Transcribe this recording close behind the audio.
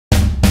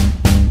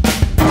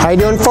How you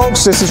doing,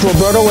 folks? This is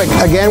Roberto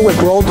again with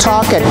Road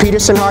Talk at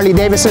Peterson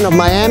Harley-Davidson of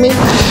Miami.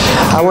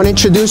 I want to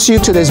introduce you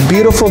to this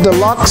beautiful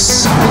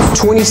Deluxe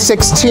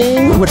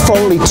 2016 with for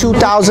only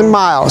 2,000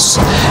 miles.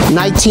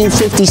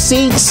 1950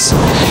 seats,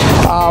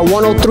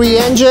 103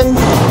 engine.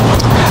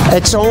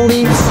 It's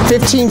only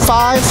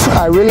 $15,500.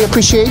 I really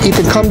appreciate you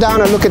can come down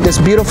and look at this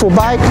beautiful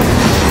bike.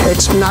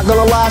 It's not going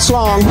to last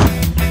long.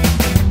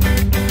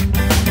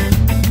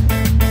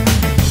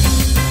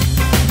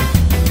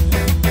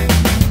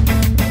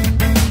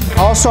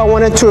 Also, I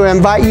wanted to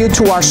invite you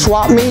to our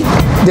swap meet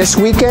this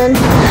weekend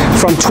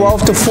from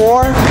 12 to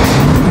 4.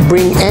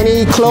 Bring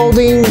any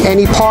clothing,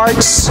 any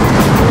parts,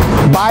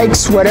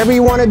 bikes, whatever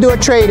you want to do a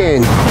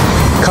trade-in.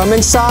 Come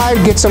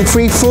inside, get some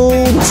free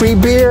food, free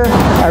beer.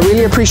 I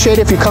really appreciate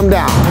it if you come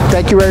down.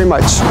 Thank you very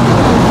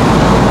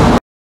much.